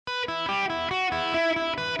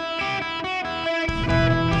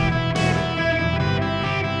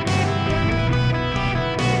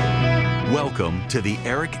Welcome to the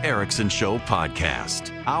Erickson Show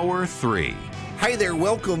podcast, Hour 3. Hi there,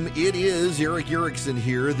 welcome. It is Erick Erickson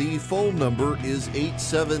here. The phone number is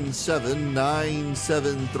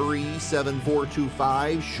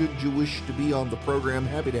 877-973-7425. Should you wish to be on the program,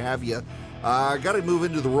 happy to have you. I got to move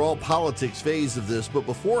into the raw politics phase of this, but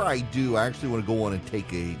before I do, I actually want to go on and take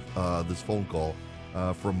this phone call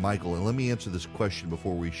from Michael. And let me answer this question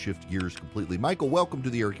before we shift gears completely. Michael, welcome to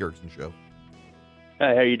the Erick Erickson Show.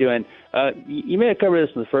 Hi, how are you doing? You may have covered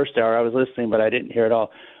this in the first hour. I was listening, but I didn't hear it all.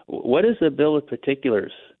 What is the bill of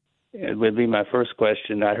particulars? It would be my first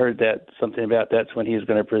question. I heard that something about that's when he's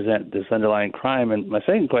going to present this underlying crime. And my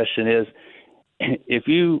second question is, if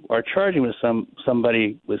you are charging with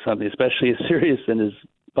somebody with something, especially as serious and as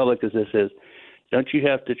public as this is, don't you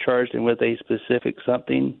have to charge them with a specific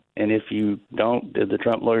something? And if you don't, did the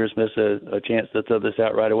Trump lawyers miss a chance to throw this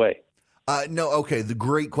out right away? No, okay, the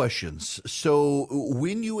great questions. So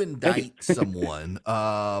when you indict someone,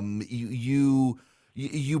 you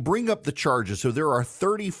bring up the charges. So there are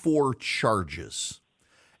 34 charges,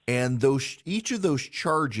 and each of those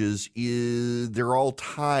charges they're all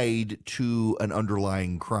tied to an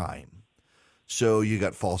underlying crime. So you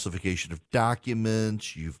got falsification of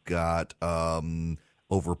documents, you've got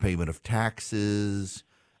overpayment of taxes.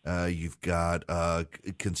 You've got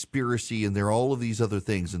conspiracy, and there are all of these other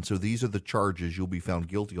things. And so these are the charges you'll be found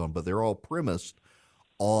guilty on, but they're all premised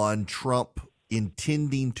on Trump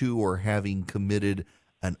intending to or having committed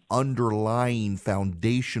an underlying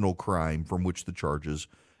foundational crime from which the charges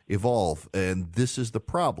evolve. And this is the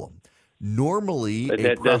problem. Normally, but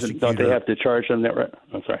that don't they have to charge them that right?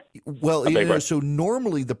 I'm sorry. Well, so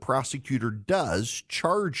normally the prosecutor does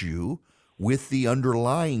charge you with the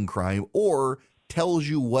underlying crime or tells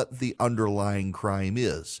you what the underlying crime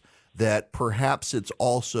is, that perhaps it's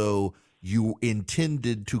also you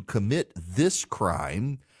intended to commit this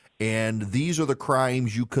crime, and these are the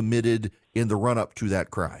crimes you committed in the run-up to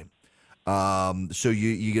that crime. So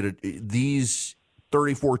you get these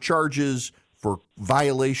 34 charges for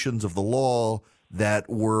violations of the law that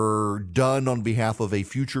were done on behalf of a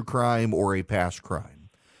future crime or a past crime.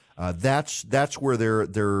 That's where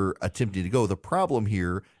they're attempting to go. The problem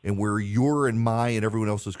here, and where your and my and everyone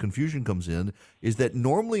else's confusion comes in, is that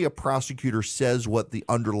normally a prosecutor says what the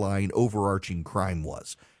underlying overarching crime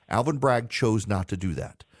was. Alvin Bragg chose not to do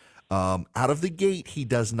that. Out of the gate, he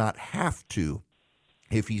does not have to.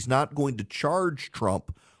 If he's not going to charge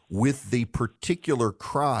Trump with the particular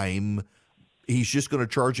crime, he's just going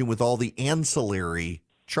to charge him with all the ancillary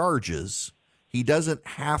charges. He doesn't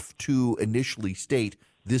have to initially state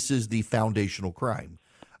this is the foundational crime.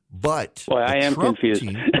 But I am Trump confused.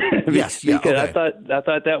 Yes, yeah, because okay. I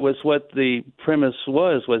thought that was what the premise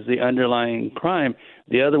was the underlying crime.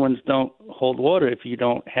 The other ones don't hold water if you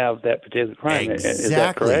don't have that particular crime. Exactly. Is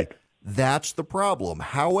that correct? That's the problem.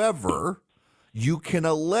 However, you can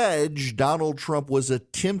allege Donald Trump was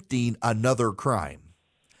attempting another crime,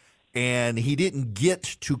 and he didn't get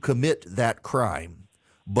to commit that crime.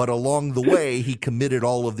 But along the way, he committed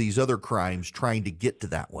all of these other crimes trying to get to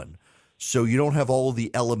that one. So you don't have all of the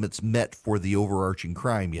elements met for the overarching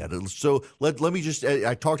crime yet. So let me just,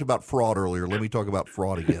 I talked about fraud earlier. Let me talk about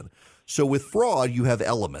fraud again. So with fraud, you have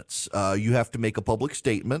elements. You have to make a public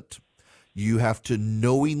statement. You have to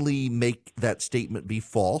knowingly make that statement be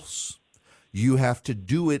false. You have to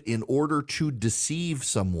do it in order to deceive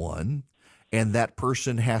someone, and that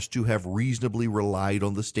person has to have reasonably relied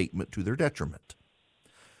on the statement to their detriment.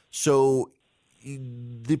 So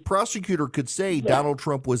the prosecutor could say Donald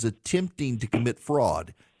Trump was attempting to commit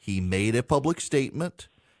fraud. He made a public statement.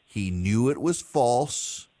 He knew it was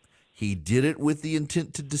false. He did it with the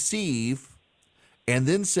intent to deceive, and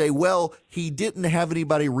then say, well, he didn't have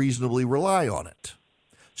anybody reasonably rely on it.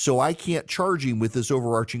 So I can't charge him with this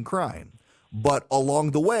overarching crime. But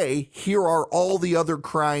along the way, here are all the other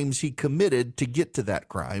crimes he committed to get to that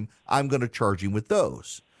crime. I'm going to charge him with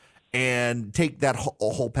those and take that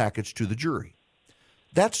whole package to the jury.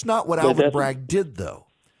 That's not what Alvin Bragg did, though.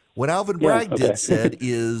 What Alvin Bragg did said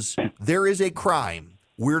is there is a crime.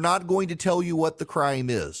 We're not going to tell you what the crime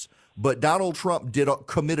is. But Donald Trump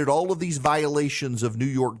committed all of these violations of New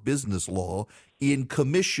York business law in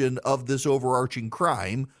commission of this overarching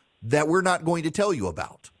crime that we're not going to tell you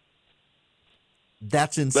about.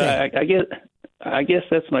 That's insane. But I guess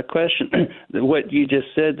that's my question. What you just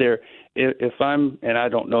said there, if I'm, and I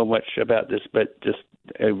don't know much about this, but just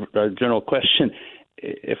a general question.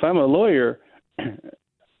 If I'm a lawyer,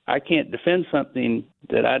 I can't defend something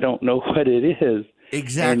that I don't know what it is.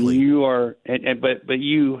 Exactly. And you are, but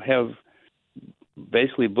you have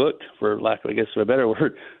basically booked, for lack of, I guess, a better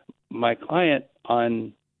word, my client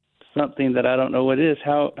on something that I don't know what it is.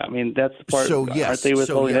 How? I mean, that's the part. So yes, aren't they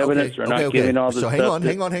withholding evidence or not giving all the so stuff?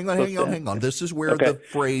 hang on. This is where the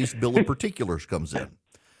phrase "bill of particulars" comes in.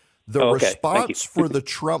 The response for the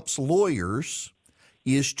Trump's lawyers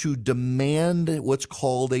is to demand what's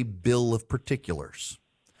called a bill of particulars.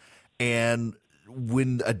 And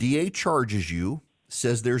when a DA charges you,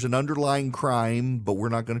 says there's an underlying crime, but we're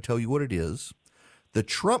not going to tell you what it is, the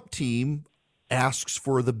Trump team asks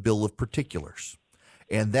for the bill of particulars.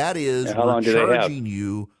 And that is, we're charging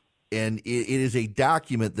you, and it is a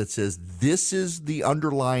document that says this is the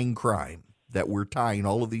underlying crime that we're tying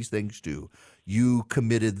all of these things to. You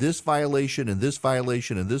committed this violation and this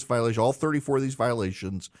violation and this violation, all 34 of these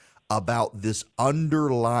violations about this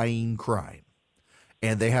underlying crime.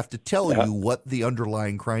 And they have to tell you what the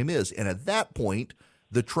underlying crime is. And at that point,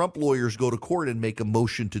 the Trump lawyers go to court and make a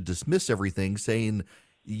motion to dismiss everything, saying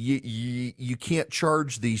you can't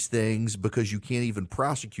charge these things because you can't even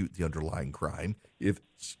prosecute the underlying crime if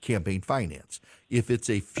it's campaign finance. If it's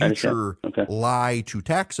a future lie to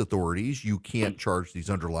tax authorities, you can't charge these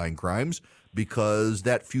underlying crimes because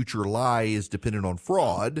that future lie is dependent on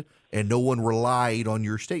fraud and no one relied on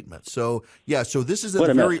your statement. So, so this is at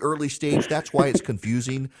the very early stage. That's why it's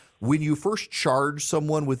confusing. When you first charge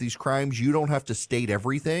someone with these crimes, you don't have to state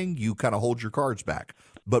everything. You kind of hold your cards back.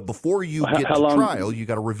 But before you get to trial, you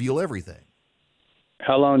got to reveal everything.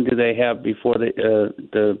 How long do they have before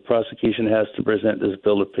the prosecution has to present this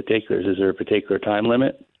bill of particulars? Is there a particular time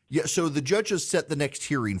limit? Yeah, so the judges set the next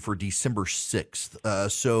hearing for December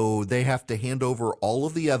 6th. So they have to hand over all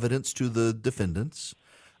of the evidence to the defendants.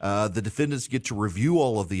 The defendants get to review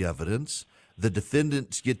all of the evidence. The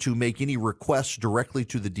defendants get to make any requests directly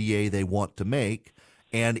to the DA they want to make.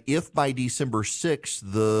 And if by December 6th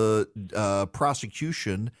the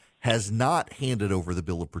prosecution has not handed over the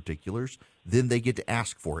bill of particulars, then they get to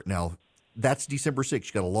ask for it. Now, that's December 6th.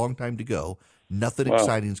 You got a long time to go. Nothing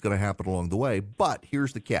exciting is going to happen along the way. But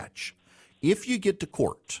here's the catch. If you get to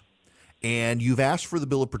court and you've asked for the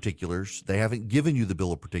bill of particulars, they haven't given you the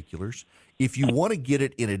bill of particulars, if you want to get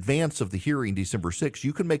it in advance of the hearing December 6th,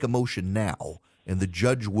 you can make a motion now, and the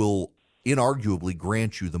judge will inarguably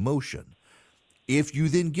grant you the motion. If you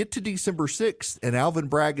then get to December 6th and Alvin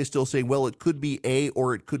Bragg is still saying, well, it could be A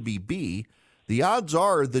or it could be B, the odds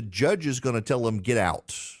are the judge is going to tell him, get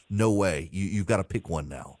out. No way. You've got to pick one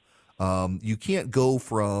now. You can't go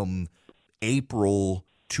from April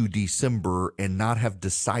to December and not have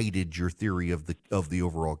decided your theory of the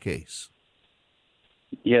overall case.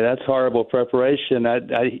 Yeah, that's horrible preparation.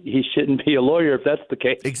 He shouldn't be a lawyer if that's the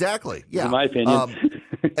case. Exactly. Yeah, in my opinion.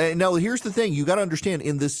 And now here's the thing: you got to understand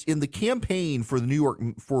in the campaign for the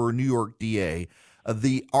New York DA,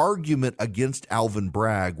 the argument against Alvin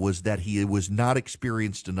Bragg was that he was not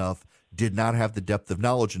experienced enough, did not have the depth of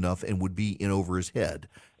knowledge enough, and would be in over his head.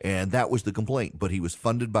 And that was the complaint. But he was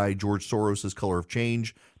funded by George Soros' Color of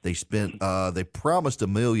Change. They spent they promised $1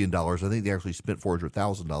 million. I think they actually spent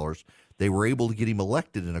 $400,000. They were able to get him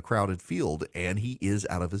elected in a crowded field, and he is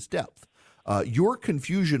out of his depth. Your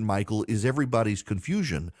confusion, Michael, is everybody's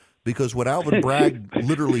confusion, because what Alvin Bragg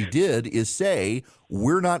literally did is say,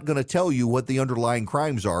 we're not going to tell you what the underlying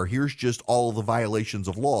crimes are. Here's just all of the violations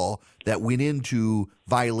of law that went into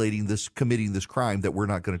committing this crime that we're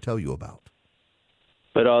not going to tell you about.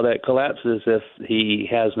 But all that collapses if he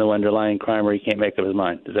has no underlying crime or he can't make up his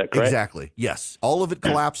mind. Is that correct? Exactly. Yes. All of it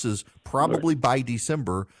collapses probably by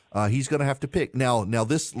December. He's going to have to pick. Now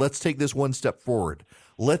let's take this one step forward.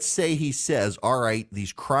 Let's say he says, all right,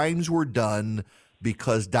 these crimes were done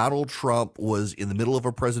because Donald Trump was in the middle of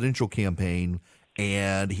a presidential campaign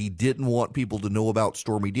and he didn't want people to know about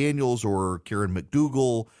Stormy Daniels or Karen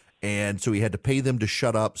McDougal, and so he had to pay them to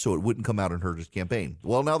shut up so it wouldn't come out and hurt his campaign.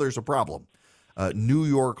 Well, now there's a problem. New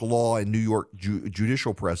York law and New York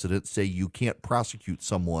judicial precedent say you can't prosecute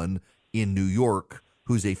someone in New York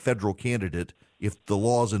who's a federal candidate if the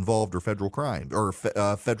laws involved are federal crime or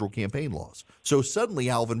federal campaign laws. So suddenly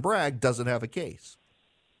Alvin Bragg doesn't have a case.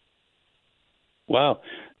 Wow.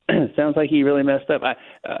 Sounds like he really messed up.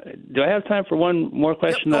 Do I have time for one more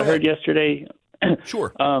question I heard yesterday?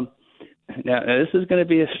 Sure. Now, this is going to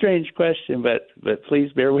be a strange question, but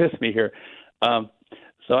please bear with me here.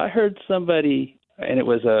 So I heard somebody, and it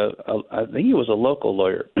was I think he was a local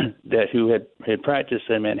lawyer who had practiced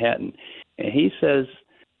in Manhattan, and he says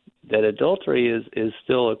that adultery is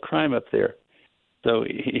still a crime up there. So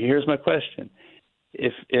here's my question: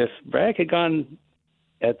 If Bragg had gone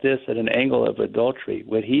at this at an angle of adultery,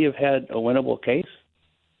 would he have had a winnable case?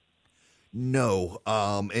 No,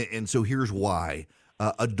 and so here's why.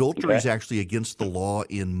 Adultery is actually against the law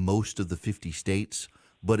in most of the 50 states,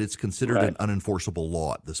 but it's considered an unenforceable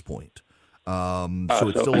law at this point. So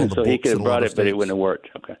it's still on the so books. he could have brought it, but it wouldn't have worked.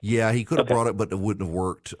 Okay. Yeah, he could have brought it, but it wouldn't have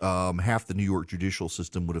worked. Half the New York judicial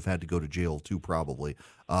system would have had to go to jail too, probably.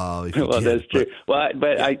 If he did. That's true.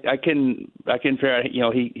 I can figure out.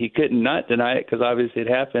 He couldn't not deny it because obviously it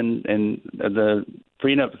happened, and the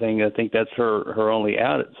prenup thing. I think that's her only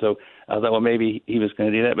out. So I thought, well, maybe he was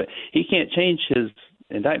going to do that, but he can't change his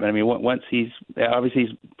indictment. I mean, once he's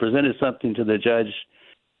presented something to the judge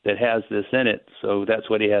that has this in it, so that's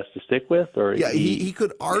what he has to stick with, or he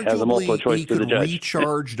could arguably he could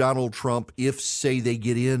recharge Donald Trump if, say, they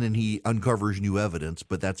get in and he uncovers new evidence,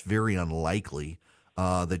 but that's very unlikely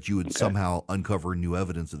that you would somehow uncover new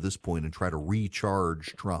evidence at this point and try to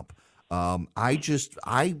recharge Trump. I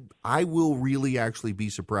will really actually be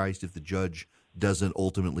surprised if the judge doesn't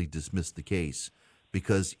ultimately dismiss the case,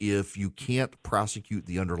 because if you can't prosecute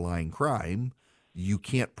the underlying crime, you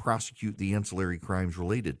can't prosecute the ancillary crimes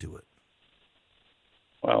related to it.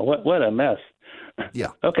 Wow, what a mess. Yeah.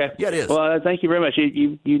 Okay. Yeah, it is. Well, thank you very much.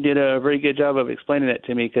 You did a very good job of explaining that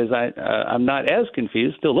to me, because I'm not as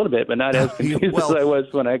confused, still a little bit, but not as confused as I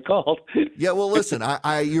was when I called. Yeah, well, listen,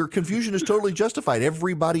 your confusion is totally justified.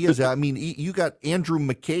 Everybody is. I mean, you got Andrew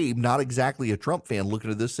McCabe, not exactly a Trump fan,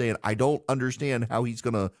 looking at this saying, I don't understand how he's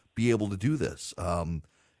going to be able to do this.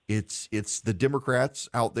 It's the Democrats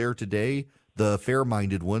out there today. The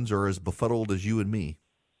fair-minded ones are as befuddled as you and me.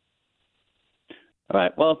 All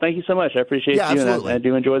right. Well, thank you so much. I appreciate you, absolutely. and I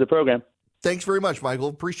do enjoy the program. Thanks very much, Michael.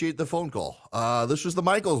 Appreciate the phone call. This was the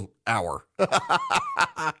Michael Hour.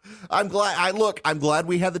 I'm glad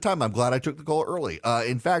we had the time. I'm glad I took the call early.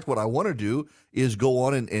 In fact, what I want to do is go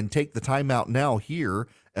on and take the time out now here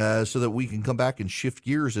so that we can come back and shift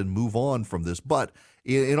gears and move on from this. But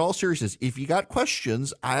in all seriousness, if you got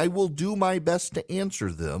questions, I will do my best to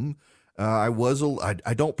answer them. I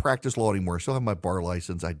don't practice law anymore. I still have my bar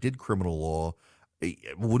license. I did criminal law.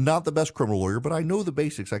 Well, not the best criminal lawyer, but I know the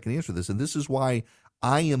basics. I can answer this. And this is why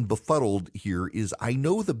I am befuddled here, is I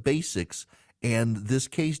know the basics, and this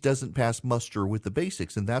case doesn't pass muster with the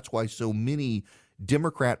basics. And that's why so many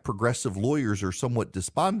Democrat progressive lawyers are somewhat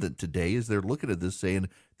despondent today, as they're looking at this saying,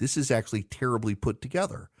 this is actually terribly put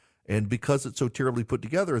together. And because it's so terribly put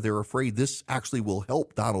together, they're afraid this actually will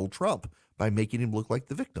help Donald Trump by making him look like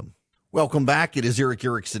the victim. Welcome back. It is Erick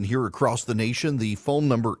Erickson here across the nation. The phone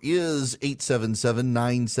number is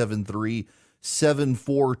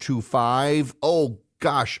 877-973-7425. Oh,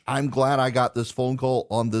 gosh, I'm glad I got this phone call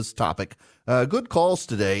on this topic. Good calls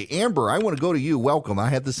today. Amber, I want to go to you. Welcome. I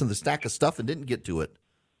had this in the stack of stuff and didn't get to it.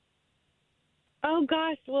 Oh,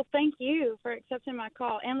 gosh. Well, thank you for accepting my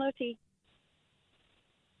call. And Loti.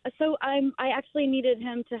 So I actually needed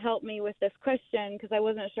him to help me with this question because I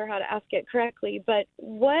wasn't sure how to ask it correctly. But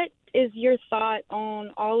what is your thought on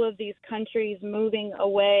all of these countries moving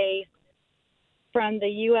away from the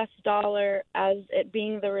U.S. dollar as it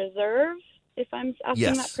being the reserve, if I'm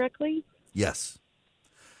asking that correctly? Yes.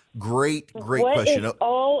 Great question. What is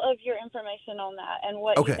all of your information on that, and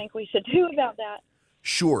what you think we should do about that?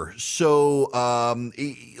 Sure. So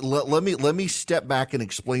let me step back and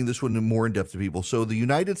explain this one more in depth to people. So the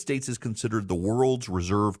United States is considered the world's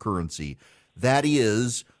reserve currency. That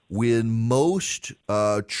is, when most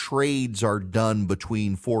trades are done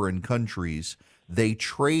between foreign countries, they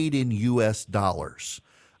trade in U.S. dollars.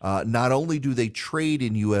 Not only do they trade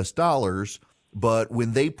in U.S. dollars, but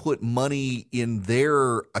when they put money in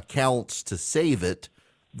their accounts to save it,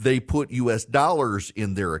 they put U.S. dollars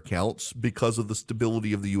in their accounts because of the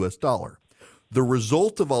stability of the U.S. dollar. The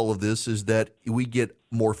result of all of this is that we get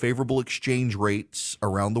more favorable exchange rates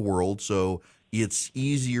around the world, so it's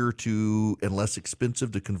easier to and less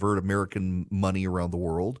expensive to convert American money around the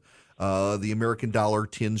world. The American dollar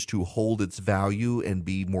tends to hold its value and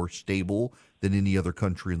be more stable than any other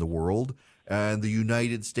country in the world. And the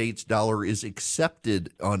United States dollar is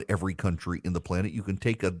accepted on every country in the planet. You can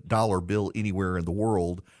take a dollar bill anywhere in the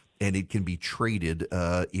world, and it can be traded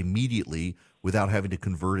immediately without having to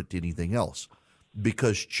convert it to anything else.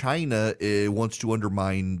 Because China wants to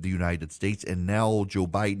undermine the United States, and now Joe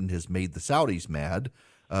Biden has made the Saudis mad,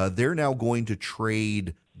 they're now going to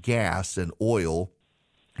trade gas and oil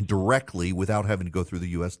directly without having to go through the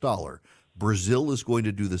U.S. dollar. Brazil is going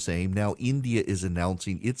to do the same. Now India is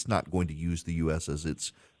announcing it's not going to use the U.S. as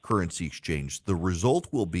its currency exchange. The result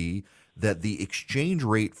will be that the exchange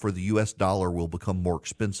rate for the U.S. dollar will become more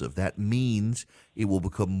expensive. That means it will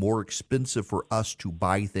become more expensive for us to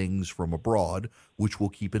buy things from abroad, which will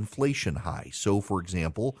keep inflation high. So, for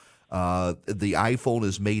example, the iPhone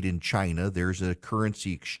is made in China. There's a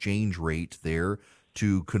currency exchange rate there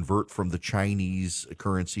to convert from the Chinese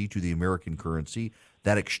currency to the American currency.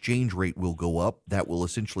 that exchange rate will go up. That will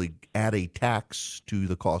essentially add a tax to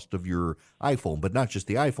the cost of your iPhone, but not just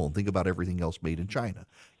the iPhone. Think about everything else made in China.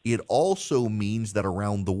 It also means that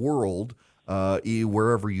around the world,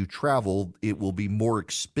 wherever you travel, it will be more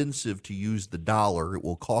expensive to use the dollar. It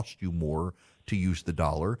will cost you more to use the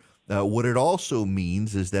dollar. What it also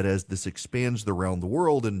means is that as this expands around the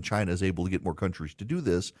world and China is able to get more countries to do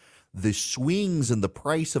this, the swings in the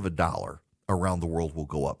price of a dollar around the world will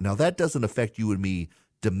go up. Now, that doesn't affect you and me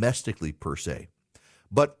domestically per se.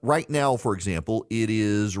 But right now, for example, it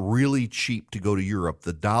is really cheap to go to Europe.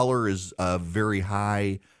 The dollar is very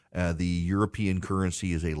high. The European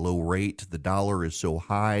currency is a low rate. The dollar is so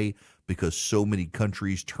high because so many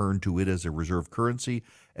countries turn to it as a reserve currency.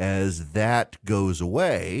 As that goes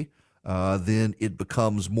away, then it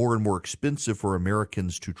becomes more and more expensive for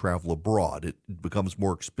Americans to travel abroad. It becomes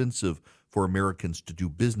more expensive for Americans to do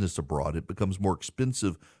business abroad. It becomes more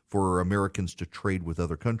expensive for Americans to trade with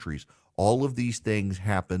other countries. All of these things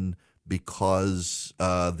happen because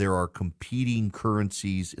there are competing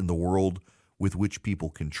currencies in the world with which people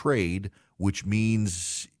can trade, which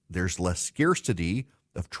means there's less scarcity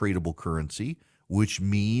of tradable currency, which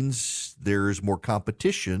means there's more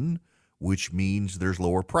competition, which means there's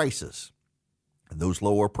lower prices. And those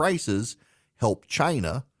lower prices help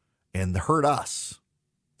China and hurt us.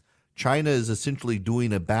 China is essentially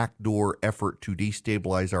doing a backdoor effort to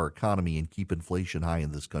destabilize our economy and keep inflation high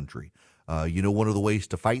in this country. One of the ways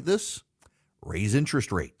to fight this? Raise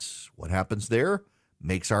interest rates. What happens there?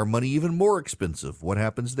 Makes our money even more expensive. What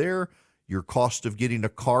happens there? Your cost of getting a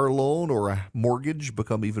car loan or a mortgage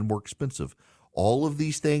become even more expensive. All of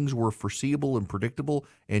these things were foreseeable and predictable,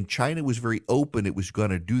 and China was very open it was going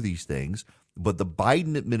to do these things. But the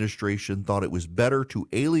Biden administration thought it was better to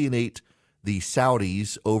alienate the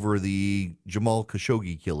Saudis over the Jamal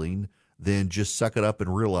Khashoggi killing than just suck it up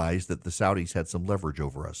and realize that the Saudis had some leverage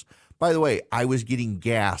over us. By the way, I was getting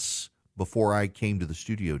gas before I came to the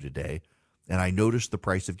studio today, and I noticed the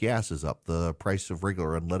price of gas is up. The price of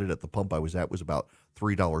regular unleaded at the pump I was at was about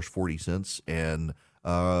 $3.40, and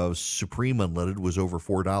Supreme unleaded was over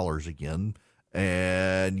 $4 again.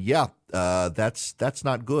 And that's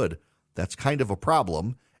not good. That's kind of a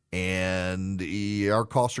problem. And our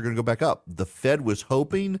costs are going to go back up. The Fed was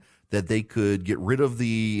hoping that they could get rid of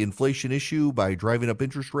the inflation issue by driving up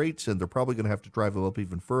interest rates, and they're probably going to have to drive them up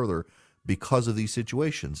even further because of these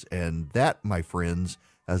situations. And that, my friends,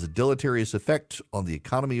 has a deleterious effect on the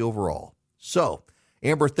economy overall. So,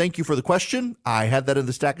 Amber, thank you for the question. I had that in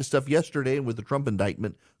the stack of stuff yesterday, and with the Trump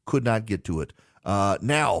indictment, could not get to it.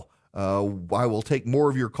 Now, I will take more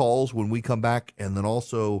of your calls when we come back, and then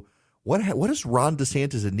also, what does Ron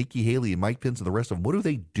DeSantis and Nikki Haley and Mike Pence and the rest of them, what do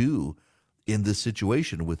they do in this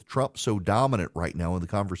situation with Trump so dominant right now in the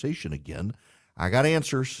conversation again? I got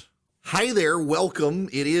answers. Hi there. Welcome.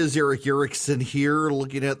 It is Erick Erickson here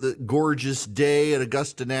looking at the gorgeous day at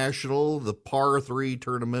Augusta National, the par 3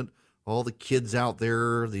 tournament, all the kids out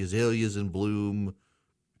there, the azaleas in bloom.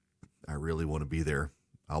 I really want to be there.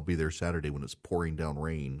 I'll be there Saturday when it's pouring down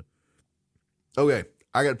rain. Okay.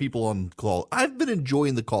 I got people on call. I've been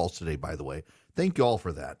enjoying the calls today, by the way. Thank you all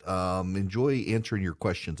for that. Enjoy answering your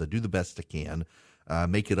questions. I do the best I can.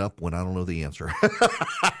 Make it up when I don't know the answer.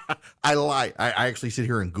 I lie. I actually sit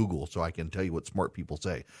here and Google so I can tell you what smart people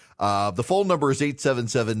say. The phone number is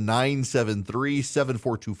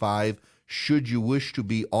 877-973-7425. Should you wish to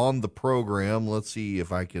be on the program, let's see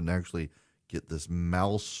if I can actually get this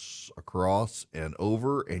mouse across and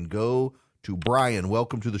over and go to Brian.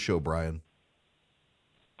 Welcome to the show, Brian.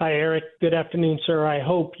 Hi, Eric. Good afternoon, sir. I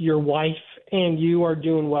hope your wife and you are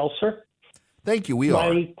doing well, sir. Thank you. We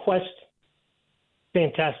are.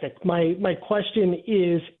 Fantastic. My question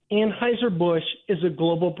is, Anheuser-Busch is a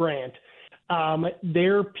global brand.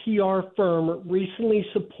 Their PR firm recently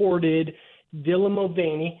supported Dylan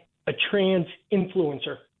Mulvaney, a trans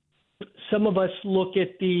influencer. Some of us look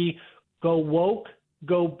at the go woke,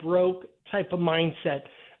 go broke type of mindset.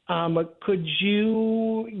 Could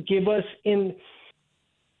you give us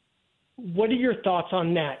what are your thoughts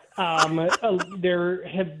on that? There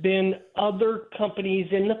have been other companies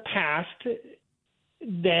in the past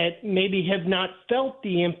that maybe have not felt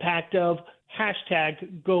the impact of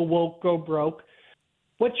hashtag go woke, go broke.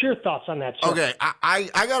 What's your thoughts on that, sir? Okay,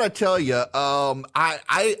 I got to tell you,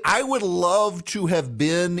 I would love to have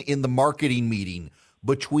been in the marketing meeting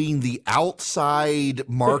between the outside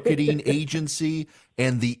marketing agency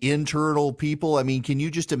and the internal people. I mean, can you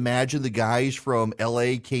just imagine the guys from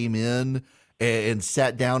LA came in and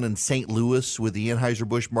sat down in St. Louis with the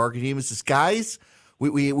Anheuser-Busch marketing team and says, guys,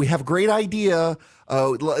 We have a great idea.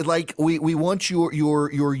 Like we want your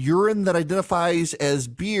urine that identifies as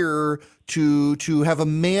beer to have a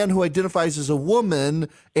man who identifies as a woman,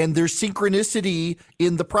 and there's synchronicity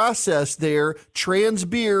in the process there. Trans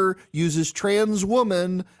beer uses trans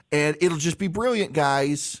woman, and it'll just be brilliant,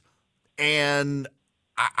 guys. And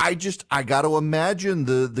I got to imagine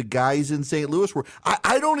the guys in St. Louis were.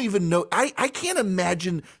 I don't even know. I can't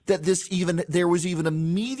imagine that there was even a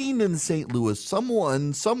meeting in St. Louis.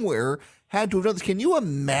 Someone somewhere had to have done this. Can you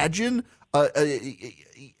imagine the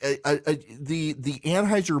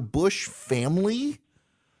Anheuser-Busch family?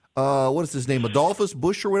 What is his name? Adolphus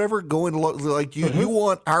Busch or whatever? Going like you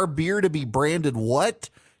want our beer to be branded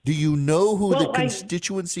what? Do you know who the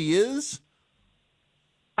constituency is?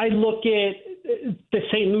 I look at the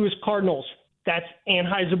St. Louis Cardinals. That's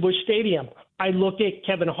Anheuser-Busch Stadium. I look at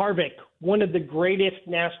Kevin Harvick, one of the greatest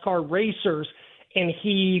NASCAR racers, and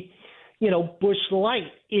he, Busch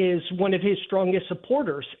Light is one of his strongest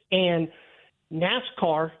supporters. And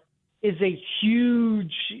NASCAR is a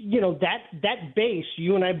huge, that base,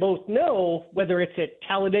 you and I both know, whether it's at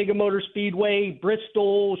Talladega Motor Speedway,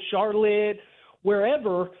 Bristol, Charlotte,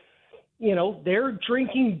 wherever, they're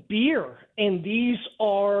drinking beer, and these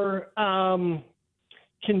are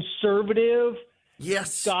conservative,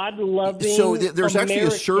 yes, God-loving. So there's American. Actually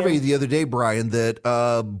a survey the other day, Brian, that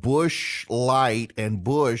Busch Light and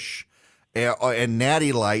Busch and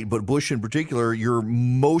Natty Light, but Busch in particular, you're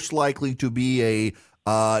most likely to be a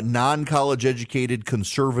non-college educated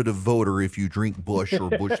conservative voter if you drink Busch or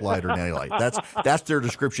Busch Light or Natty Light. That's their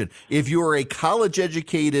description. If you are a college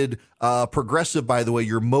educated progressive, by the way,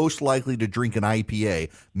 you're most likely to drink an IPA.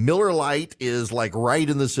 Miller Lite is like right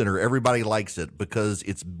in the center. Everybody likes it because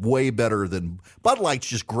it's way better than Bud Light's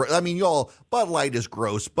just gross. I mean, y'all, Bud Light is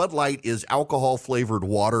gross. Bud Light is alcohol flavored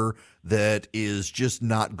water that is just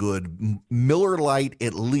not good. Miller Lite,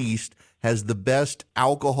 at least, has the best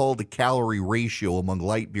alcohol to calorie ratio among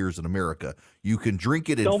light beers in America. You can drink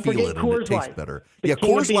it and feel it, and it tastes better. Yeah,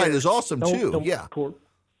 Coors Light is awesome too. Yeah.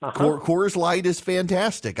 Coors Light is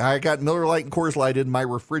fantastic. I got Miller Lite and Coors Light in my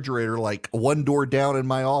refrigerator, like one door down in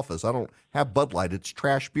my office. I don't have Bud Light. It's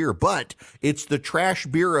trash beer, but it's the trash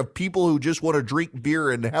beer of people who just want to drink beer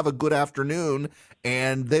and have a good afternoon,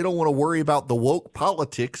 and they don't want to worry about the woke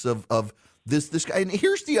politics of this guy. And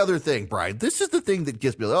here's the other thing, Brian. This is the thing that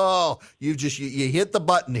gets me. Oh, you hit the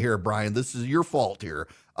button here, Brian. This is your fault here.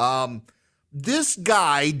 This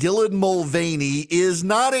guy, Dylan Mulvaney, is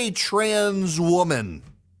not a trans woman.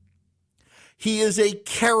 He is a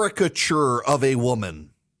caricature of a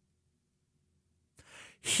woman.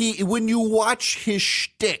 When you watch his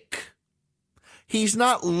shtick, he's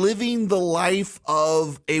not living the life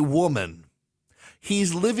of a woman.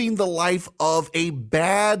 He's living the life of a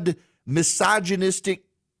bad, misogynistic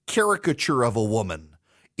caricature of a woman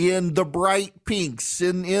in the bright pinks,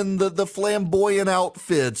 in the flamboyant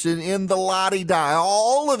outfits, in the la-di-da,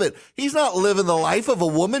 all of it. He's not living the life of a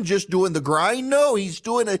woman, just doing the grind. No, he's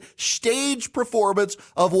doing a stage performance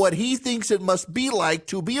of what he thinks it must be like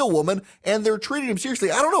to be a woman, and they're treating him seriously.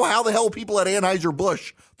 I don't know how the hell people at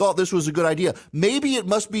Anheuser-Busch thought this was a good idea. Maybe it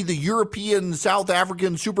must be the European, South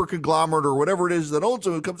African super conglomerate or whatever it is that owns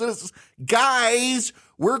him who comes in and says, guys,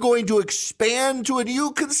 we're going to expand to a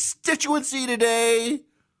new constituency today.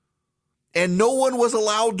 And no one was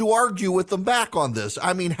allowed to argue with them back on this.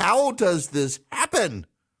 I mean, how does this happen?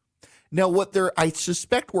 Now, I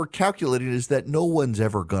suspect we're calculating is that no one's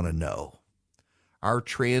ever going to know. Our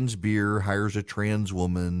trans beer hires a trans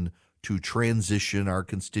woman to transition our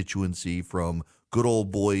constituency from good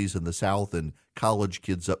old boys in the South and college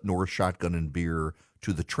kids up north shotgunning beer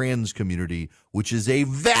to the trans community, which is a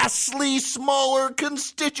vastly smaller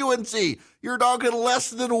constituency. You're talking less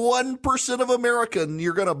than 1% of America, and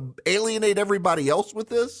you're going to alienate everybody else with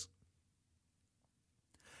this?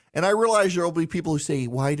 And I realize there will be people who say,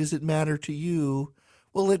 why does it matter to you?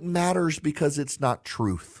 Well, it matters because it's not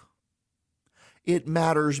truth. It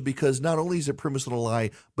matters because not only is it premise on a lie,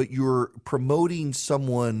 but you're promoting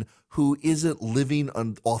someone who isn't living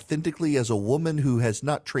authentically as a woman, who has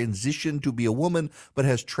not transitioned to be a woman, but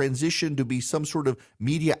has transitioned to be some sort of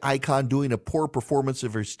media icon doing a poor performance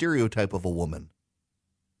of a stereotype of a woman.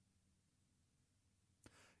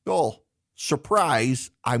 Y'all, surprise,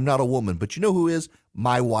 I'm not a woman, but you know who is?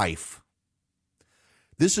 My wife.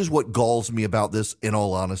 This is what galls me about this, in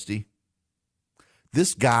all honesty.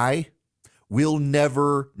 This guy will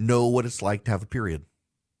never know what it's like to have a period.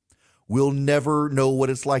 We'll never know what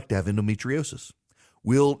it's like to have endometriosis.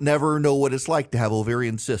 We'll never know what it's like to have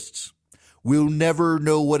ovarian cysts. We'll never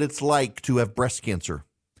know what it's like to have breast cancer.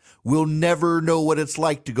 We'll never know what it's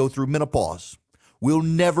like to go through menopause. We'll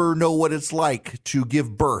never know what it's like to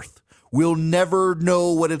give birth. We'll never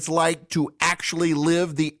know what it's like to actually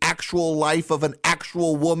live the actual life of an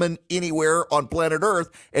actual woman anywhere on planet Earth.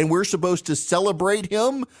 And we're supposed to celebrate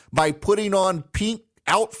him by putting on pink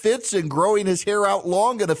outfits and growing his hair out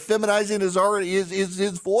long and effeminizing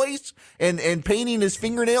his voice and painting his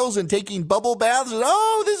fingernails and taking bubble baths. And,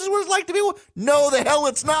 oh, this is what it's like to be one. No, the hell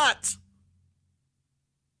it's not.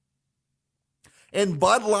 And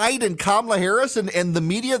Bud Light and Kamala Harris and the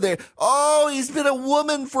media, he's been a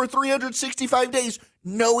woman for 365 days.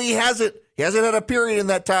 No, he hasn't. He hasn't had a period in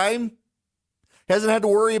that time. Hasn't had to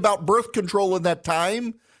worry about birth control in that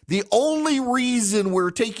time. The only reason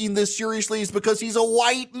we're taking this seriously is because he's a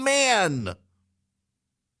white man.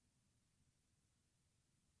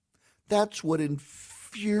 That's what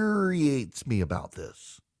infuriates me about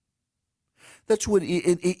this. That's what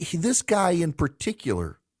this guy in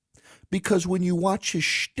particular. Because when you watch his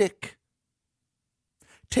shtick,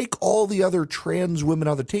 take all the other trans women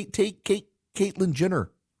out there. Take Caitlyn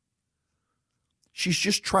Jenner. She's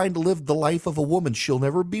just trying to live the life of a woman. She'll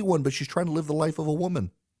never be one, but she's trying to live the life of a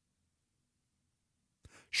woman.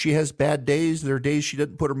 She has bad days. There are days she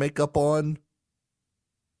doesn't put her makeup on.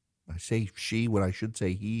 I say she when I should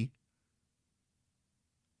say he.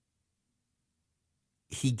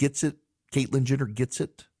 He gets it. Caitlyn Jenner gets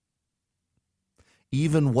it.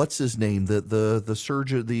 Even what's his name, the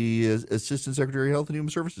surgeon, the Assistant Secretary of Health and Human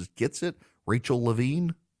Services gets it. Rachel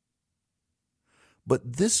Levine.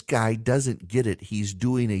 But this guy doesn't get it. He's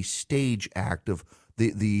doing a stage act of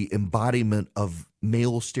the embodiment of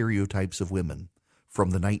male stereotypes of women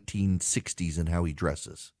from the 1960s and how he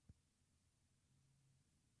dresses.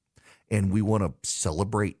 And we want to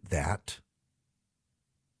celebrate that.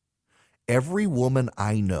 Every woman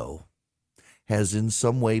I know has in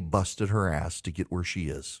some way busted her ass to get where she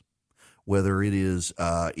is, whether it is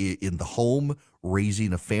in the home,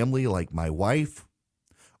 raising a family like my wife,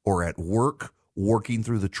 or at work, working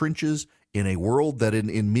through the trenches in a world that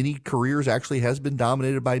in many careers actually has been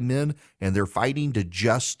dominated by men, and they're fighting to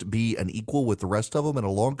just be an equal with the rest of them. And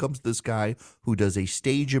along comes this guy who does a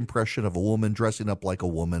stage impression of a woman dressing up like a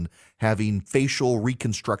woman, having facial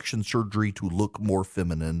reconstruction surgery to look more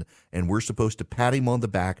feminine. And we're supposed to pat him on the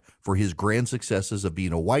back for his grand successes of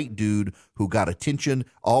being a white dude who got attention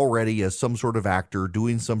already as some sort of actor,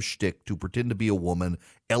 doing some shtick to pretend to be a woman,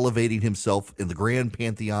 elevating himself in the grand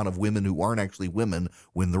pantheon of women who aren't actually women,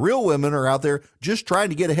 when the real women are out there just trying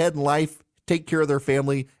to get ahead in life, take care of their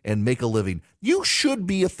family, and make a living. You should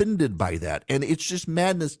be offended by that. And it's just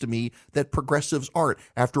madness to me that progressives aren't.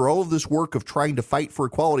 After all of this work of trying to fight for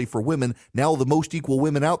equality for women, now the most equal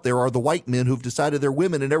women out there are the white men who've decided they're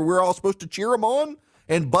women, and we're all supposed to cheer them on?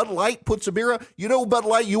 And Bud Light puts a beer. You know, Bud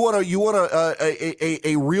Light, you want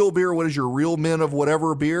a real beer. What is your real men of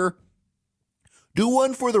whatever beer? Do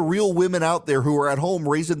one for the real women out there who are at home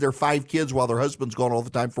raising their 5 kids while their husband's gone all the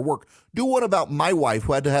time for work. Do one about my wife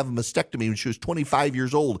who had to have a mastectomy when she was 25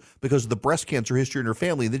 years old because of the breast cancer history in her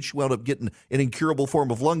family. And then she wound up getting an incurable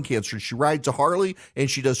form of lung cancer. She rides a Harley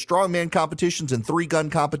and she does strongman competitions and 3-gun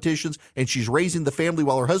competitions. And she's raising the family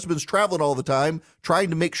while her husband's traveling all the time, trying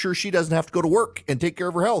to make sure she doesn't have to go to work and take care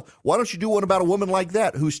of her health. Why don't you do one about a woman like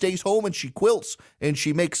that who stays home and she quilts and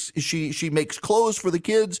she makes clothes for the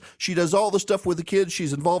kids. She does all the stuff with the kids.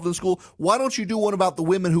 She's involved in school. Why don't you do one about the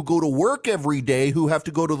women who go to work every day, who have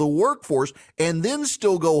to go to the workforce and then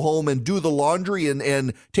still go home and do the laundry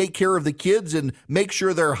and take care of the kids and make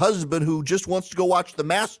sure their husband, who just wants to go watch the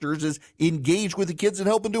Masters, is engaged with the kids and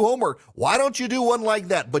helping do homework? Why don't you do one like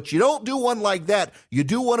that? But you don't do one like that. You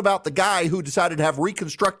do one about the guy who decided to have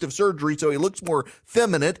reconstructive surgery so he looks more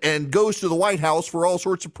feminine and goes to the White House for all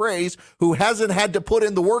sorts of praise, who hasn't had to put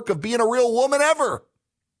in the work of being a real woman ever.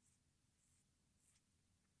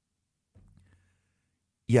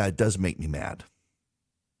 Yeah, it does make me mad.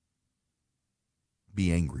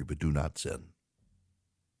 Be angry, but do not sin.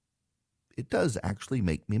 It does actually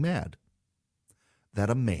make me mad that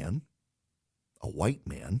a man, a white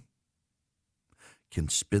man, can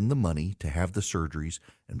spend the money to have the surgeries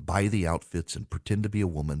and buy the outfits and pretend to be a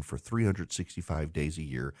woman for 365 days a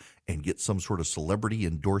year and get some sort of celebrity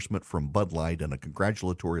endorsement from Bud Light and a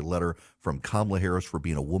congratulatory letter from Kamala Harris for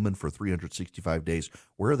being a woman for 365 days.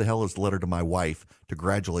 Where the hell is the letter to my wife to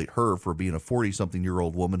congratulate her for being a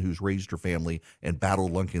 40-something-year-old woman who's raised her family and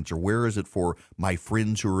battled lung cancer? Where is it for my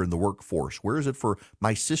friends who are in the workforce? Where is it for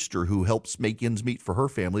my sister who helps make ends meet for her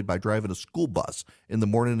family by driving a school bus in the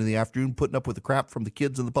morning and in the afternoon, putting up with the crap from the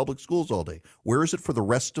kids in the public schools all day? Where is it for the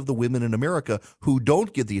rest rest of the women in America who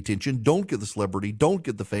don't get the attention, don't get the celebrity, don't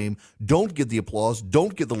get the fame, don't get the applause,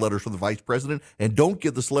 don't get the letters from the vice president, and don't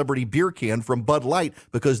get the celebrity beer can from Bud Light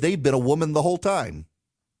because they've been a woman the whole time.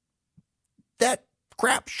 That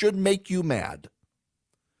crap should make you mad.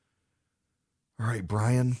 All right,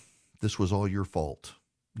 Brian, this was all your fault.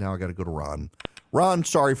 Now I got to go to Ron. Ron,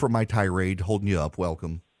 sorry for my tirade, holding you up.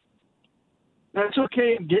 Welcome. That's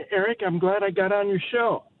okay, Eric. I'm glad I got on your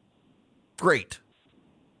show. Great.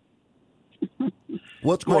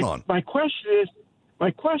 What's going on? My question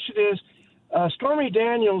is, Stormy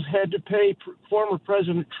Daniels had to pay former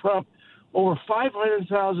President Trump over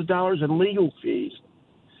 $500,000 in legal fees.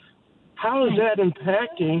 How is that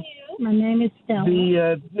impacting My name is Stella.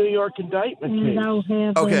 the New York indictment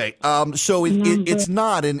case? Okay, so it's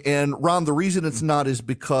not, and Ron, the reason it's not is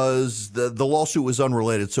because the lawsuit was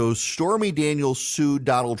unrelated. So Stormy Daniels sued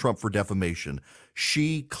Donald Trump for defamation.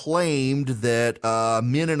 She claimed that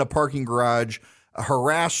men in a parking garage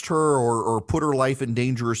harassed her or put her life in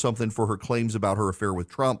danger or something for her claims about her affair with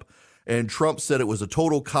Trump. And Trump said it was a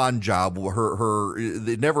total con job.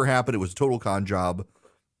 It never happened. It was a total con job.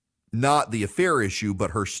 Not the affair issue,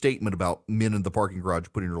 but her statement about men in the parking garage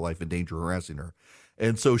putting her life in danger, harassing her.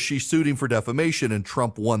 And so she sued him for defamation, and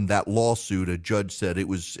Trump won that lawsuit. A judge said it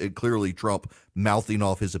was clearly Trump mouthing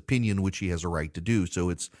off his opinion, which he has a right to do. So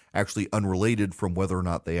it's actually unrelated from whether or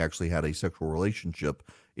not they actually had a sexual relationship.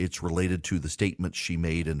 It's related to the statements she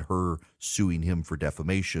made and her suing him for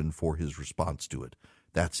defamation for his response to it.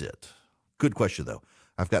 That's it. Good question, though.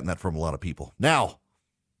 I've gotten that from a lot of people. Now,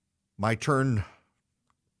 my turn.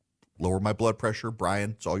 Lower my blood pressure.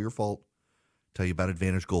 Brian, it's all your fault. Tell you about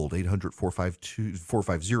Advantage Gold.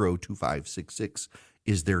 800-450-2566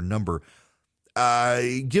 is their number.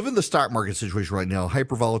 Given the stock market situation right now,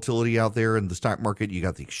 hyper volatility out there in the stock market, you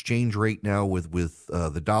got the exchange rate now with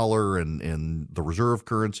the dollar and the reserve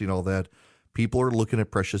currency and all that. People are looking at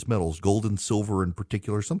precious metals, gold and silver in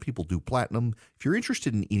particular. Some people do platinum. If you're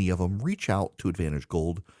interested in any of them, reach out to Advantage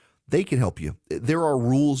Gold. They can help you. There are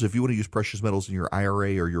rules if you want to use precious metals in your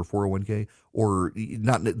IRA or your 401k, or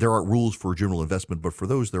not. There aren't rules for general investment, but for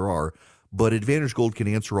those there are. But Advantage Gold can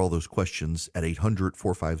answer all those questions at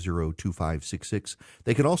 800-450-2566.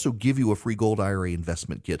 They can also give you a free gold IRA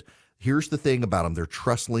investment kit. Here's the thing about them. They're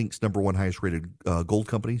TrustLink's #1 highest rated gold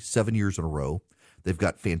company, 7 years in a row. They've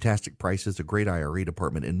got fantastic prices, a great IRA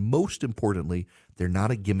department, and most importantly, they're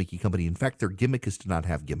not a gimmicky company. In fact, their gimmick is to not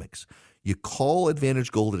have gimmicks. You call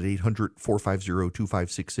Advantage Gold at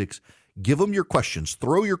 800-450-2566. Give them your questions.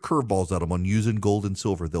 Throw your curveballs at them on using gold and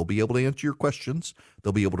silver. They'll be able to answer your questions.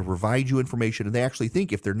 They'll be able to provide you information. And they actually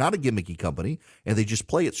think if they're not a gimmicky company and they just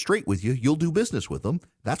play it straight with you, you'll do business with them.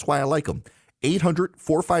 That's why I like them.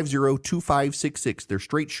 800-450-2566. They're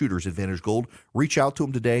straight shooters, Advantage Gold. Reach out to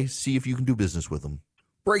them today. See if you can do business with them.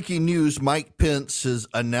 Breaking news, Mike Pence has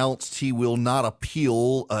announced he will not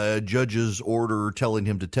appeal a judge's order telling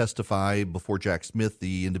him to testify before Jack Smith,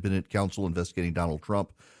 the independent counsel investigating Donald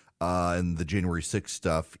Trump and the January 6th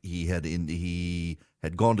stuff. He had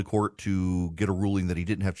gone to court to get a ruling that he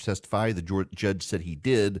didn't have to testify. The judge said he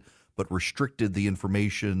did, but restricted the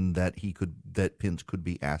information that Pence could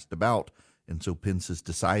be asked about. And so Pence has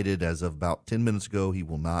decided as of about 10 minutes ago he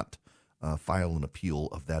will not file an appeal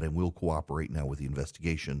of that and will cooperate now with the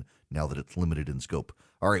investigation now that it's limited in scope.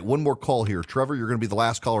 All right, one more call here. Trevor, you're going to be the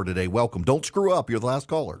last caller today. Welcome. Don't screw up. You're the last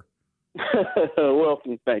caller.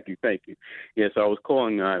 Welcome. Thank you. Yes, I was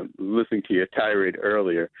calling, listening to your tirade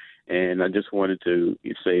earlier, and I just wanted to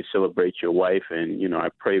celebrate your wife, and, I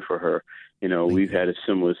pray for her. We've had a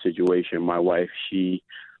similar situation. My wife, she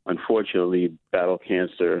unfortunately battled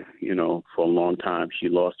cancer, for a long time. She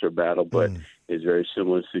lost her battle, but it's a very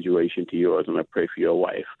similar situation to yours, and I pray for your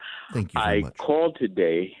wife. Thank you very much. I called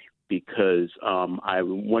today because I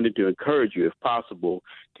wanted to encourage you, if possible,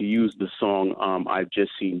 to use the song I've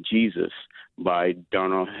Just Seen Jesus by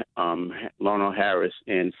Lionel Harris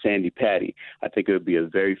and Sandy Patty. I think it would be a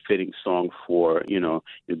very fitting song for, your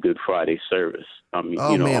Good Friday service.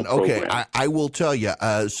 Man, okay. I will tell you.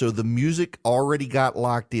 So the music already got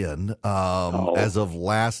locked in as of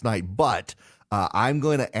last night, but I'm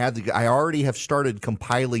going to add I already have started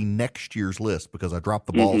compiling next year's list because I dropped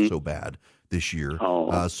the ball so bad this year.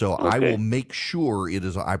 So okay. I will make sure it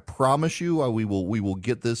is. I promise you, we will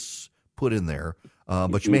get this put in there.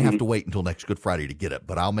 But you may have to wait until next Good Friday to get it.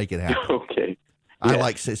 But I'll make it happen. Okay. I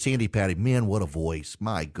like Sandy Patty. Man, what a voice!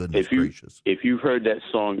 My goodness gracious! If you've heard that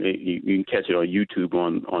song, you can catch it on YouTube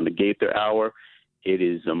on the Gaither Hour. It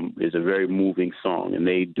is a very moving song, and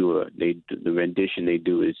the rendition they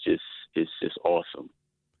do is just awesome.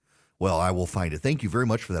 Well, I will find it. Thank you very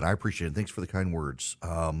much for that. I appreciate it. Thanks for the kind words.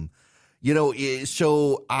 This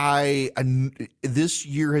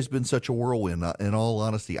year has been such a whirlwind. In all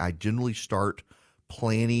honesty, I generally start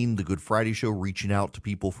planning the Good Friday show, reaching out to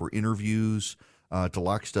people for interviews, to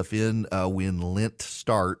lock stuff in when Lent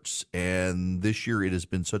starts. And this year it has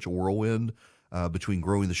been such a whirlwind between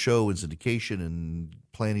growing the show and syndication and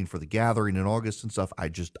planning for the gathering in August and stuff. I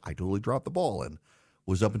totally dropped the ball and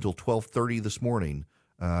was up until 12:30 this morning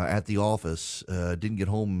at the office. Didn't get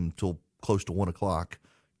home until close to 1 o'clock,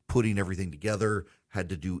 putting everything together. Had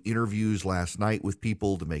to do interviews last night with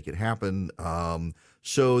people to make it happen.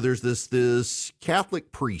 So there's this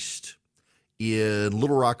Catholic priest in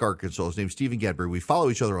Little Rock, Arkansas. His name's Stephen Gadbury. We follow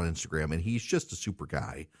each other on Instagram, and he's just a super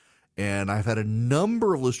guy. And I've had a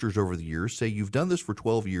number of listeners over the years say, you've done this for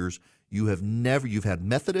 12 years. You've had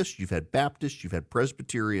Methodists, you've had Baptists, you've had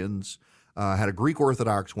Presbyterians, had a Greek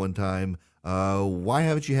Orthodox one time. Why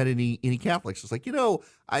haven't you had any Catholics? It's like,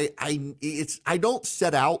 I don't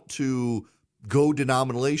set out to go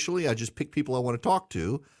denominationally. I just pick people I want to talk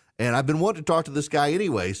to. And I've been wanting to talk to this guy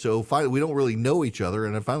anyway. So finally, we don't really know each other.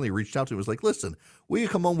 And I finally reached out to him. I was like, listen, will you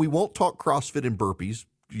come on? We won't talk CrossFit and burpees.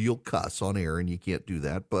 You'll cuss on air and you can't do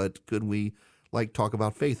that. But could we talk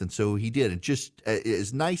about faith? And so he did. And just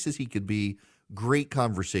as nice as he could be, great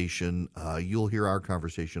conversation. You'll hear our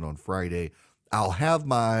conversation on Friday. I'll have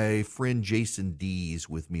my friend Jason Dees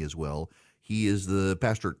with me as well. He is the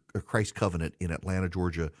pastor of Christ Covenant in Atlanta,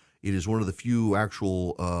 Georgia. It is one of the few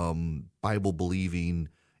actual Bible-believing,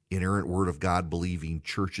 inerrant Word of God-believing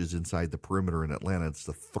churches inside the perimeter in Atlanta. It's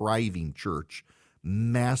a thriving church.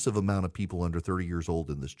 Massive amount of people under 30 years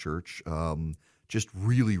old in this church. Just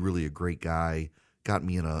really, really a great guy. Got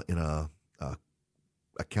me in a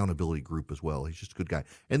accountability group as well. He's just a good guy.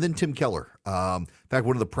 And then Tim Keller. In fact,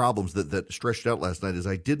 one of the problems that stretched out last night is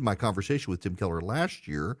I did my conversation with Tim Keller last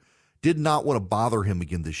year. Did not want to bother him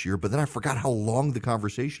again this year, but then I forgot how long the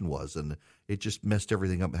conversation was, and it just messed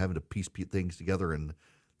everything up, having to piece things together. And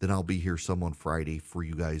then I'll be here some on Friday for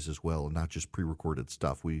you guys as well, and not just pre-recorded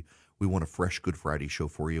stuff. We want a fresh Good Friday show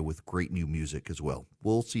for you with great new music as well.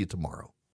 We'll see you tomorrow.